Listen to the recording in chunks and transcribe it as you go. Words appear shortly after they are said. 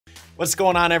What's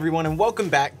going on, everyone, and welcome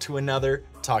back to another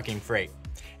Talking Freight.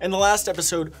 In the last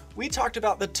episode, we talked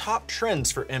about the top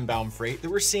trends for inbound freight that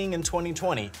we're seeing in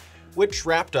 2020, which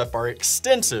wrapped up our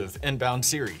extensive inbound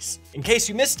series. In case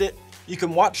you missed it, you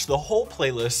can watch the whole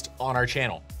playlist on our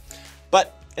channel.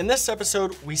 But in this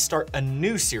episode, we start a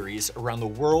new series around the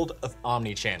world of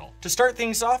omnichannel. To start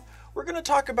things off, we're going to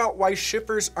talk about why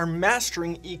shippers are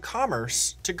mastering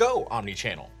e-commerce to go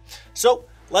omnichannel. So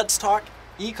let's talk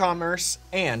e-commerce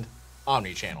and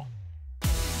omnichannel.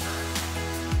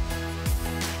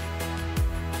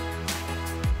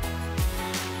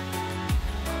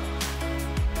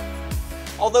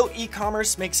 Although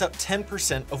e-commerce makes up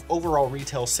 10% of overall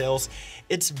retail sales,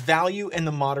 its value in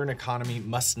the modern economy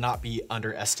must not be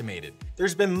underestimated.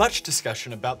 There's been much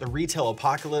discussion about the retail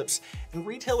apocalypse, and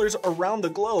retailers around the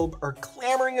globe are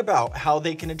clamoring about how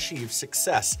they can achieve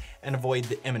success and avoid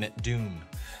the imminent doom.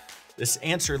 This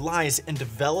answer lies in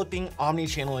developing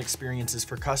omnichannel experiences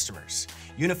for customers,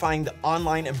 unifying the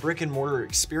online and brick-and-mortar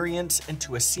experience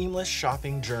into a seamless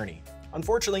shopping journey.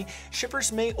 Unfortunately,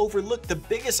 shippers may overlook the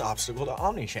biggest obstacle to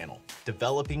omnichannel: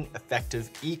 developing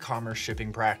effective e-commerce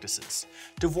shipping practices.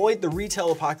 To avoid the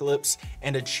retail apocalypse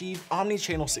and achieve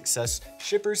omnichannel success,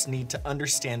 shippers need to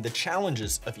understand the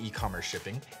challenges of e-commerce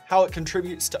shipping, how it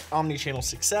contributes to omnichannel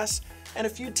success, and a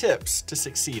few tips to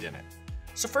succeed in it.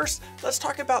 So first, let's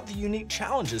talk about the unique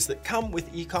challenges that come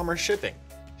with e-commerce shipping.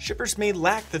 Shippers may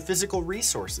lack the physical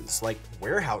resources, like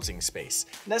warehousing space,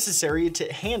 necessary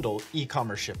to handle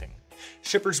e-commerce shipping.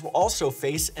 Shippers will also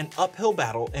face an uphill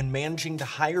battle in managing the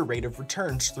higher rate of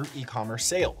returns through e-commerce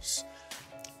sales.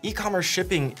 E-commerce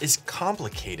shipping is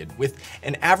complicated, with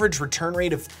an average return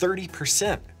rate of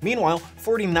 30%. Meanwhile,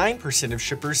 49% of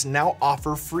shippers now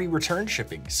offer free return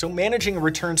shipping, so managing a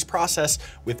returns process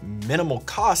with minimal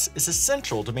costs is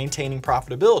essential to maintaining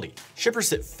profitability.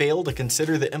 Shippers that fail to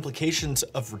consider the implications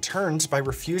of returns by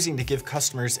refusing to give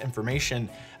customers information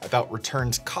about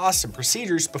returns costs and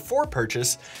procedures before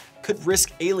purchase could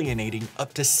risk alienating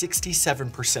up to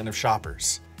 67% of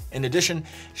shoppers. In addition,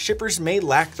 shippers may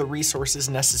lack the resources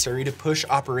necessary to push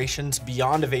operations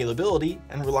beyond availability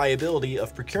and reliability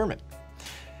of procurement.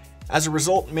 As a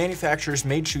result, manufacturers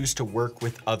may choose to work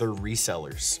with other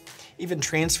resellers. Even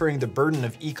transferring the burden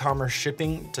of e-commerce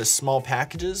shipping to small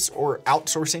packages or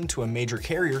outsourcing to a major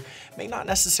carrier may not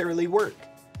necessarily work.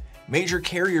 Major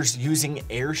carriers using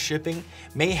air shipping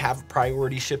may have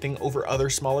priority shipping over other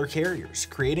smaller carriers,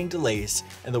 creating delays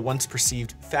in the once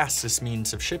perceived fastest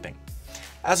means of shipping.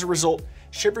 As a result,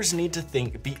 shippers need to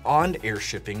think beyond air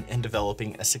shipping in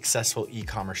developing a successful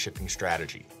e-commerce shipping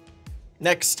strategy.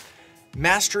 Next,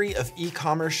 mastery of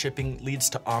e-commerce shipping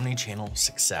leads to omnichannel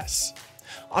success.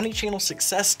 Omnichannel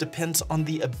success depends on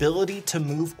the ability to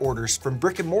move orders from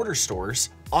brick-and-mortar stores,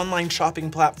 online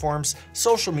shopping platforms,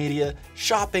 social media,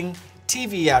 shopping,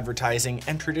 TV advertising,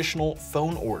 and traditional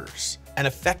phone orders. An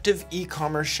effective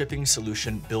e-commerce shipping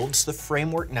solution builds the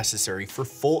framework necessary for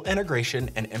full integration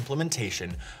and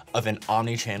implementation of an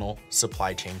omnichannel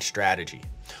supply chain strategy.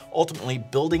 Ultimately,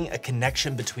 building a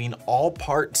connection between all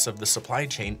parts of the supply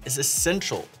chain is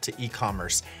essential to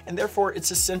e-commerce, and therefore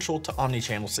it's essential to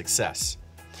omnichannel success.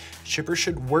 Shippers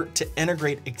should work to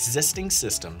integrate existing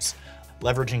systems,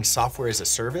 leveraging software as a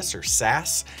service or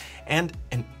SaaS, and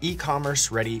an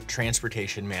e-commerce ready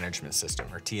transportation management system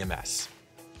or TMS.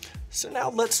 So now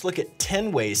let's look at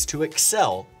 10 ways to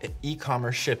excel at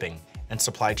e-commerce shipping and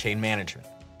supply chain management.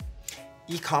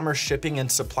 E-commerce shipping and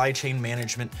supply chain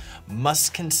management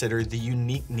must consider the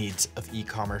unique needs of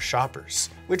e-commerce shoppers,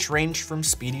 which range from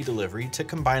speedy delivery to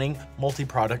combining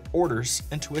multi-product orders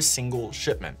into a single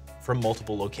shipment from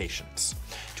multiple locations.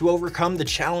 To overcome the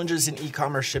challenges in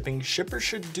e-commerce shipping, shippers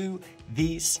should do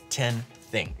these 10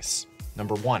 things.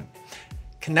 Number 1,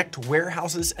 connect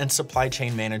warehouses and supply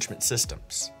chain management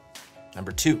systems.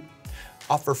 Number 2,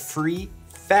 offer free,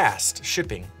 fast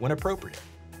shipping when appropriate.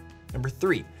 Number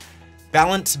 3,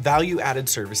 balance value-added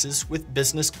services with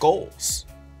business goals.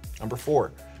 Number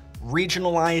 4,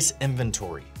 regionalize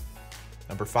inventory.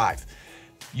 Number 5,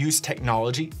 use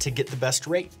technology to get the best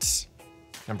rates.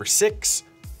 Number 6,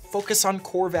 focus on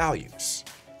core values.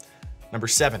 Number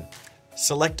 7,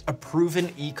 select a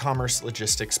proven e-commerce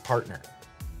logistics partner.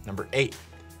 Number 8,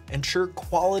 ensure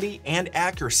quality and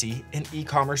accuracy in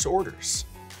e-commerce orders.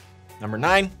 Number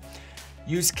 9,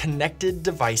 use connected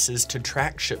devices to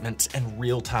track shipments in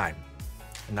real time.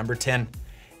 And number 10,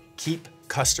 keep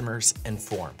customers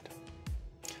informed.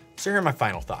 So here are my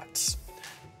final thoughts.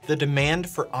 The demand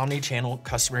for omnichannel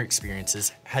customer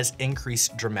experiences has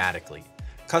increased dramatically.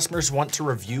 Customers want to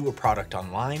review a product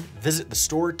online, visit the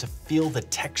store to feel the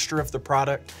texture of the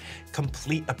product,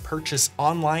 complete a purchase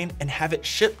online, and have it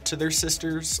shipped to their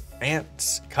sister's,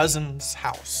 aunt's, cousin's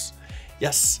house.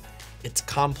 Yes, it's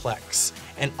complex,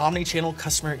 and omnichannel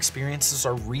customer experiences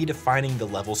are redefining the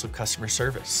levels of customer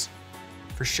service.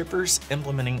 For shippers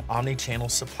implementing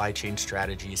omnichannel supply chain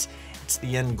strategies, it's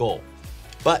the end goal.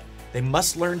 But they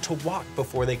must learn to walk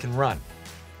before they can run.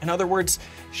 In other words,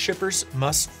 shippers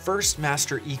must first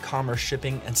master e-commerce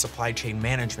shipping and supply chain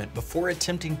management before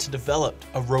attempting to develop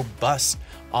a robust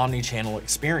omnichannel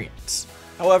experience.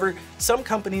 However, some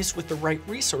companies with the right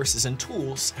resources and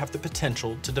tools have the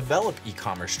potential to develop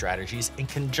e-commerce strategies in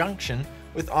conjunction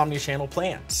with omnichannel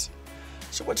plans.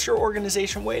 So what's your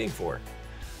organization waiting for?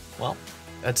 Well,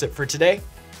 that's it for today.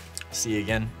 See you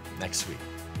again next week.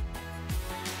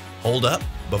 Hold up,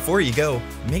 before you go,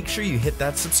 make sure you hit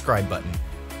that subscribe button.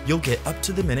 You'll get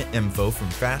up-to-the-minute info from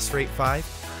Fast Freight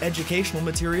 5, educational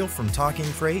material from Talking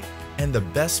Freight, and the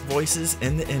best voices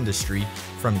in the industry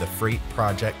from the Freight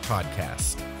Project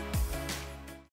podcast.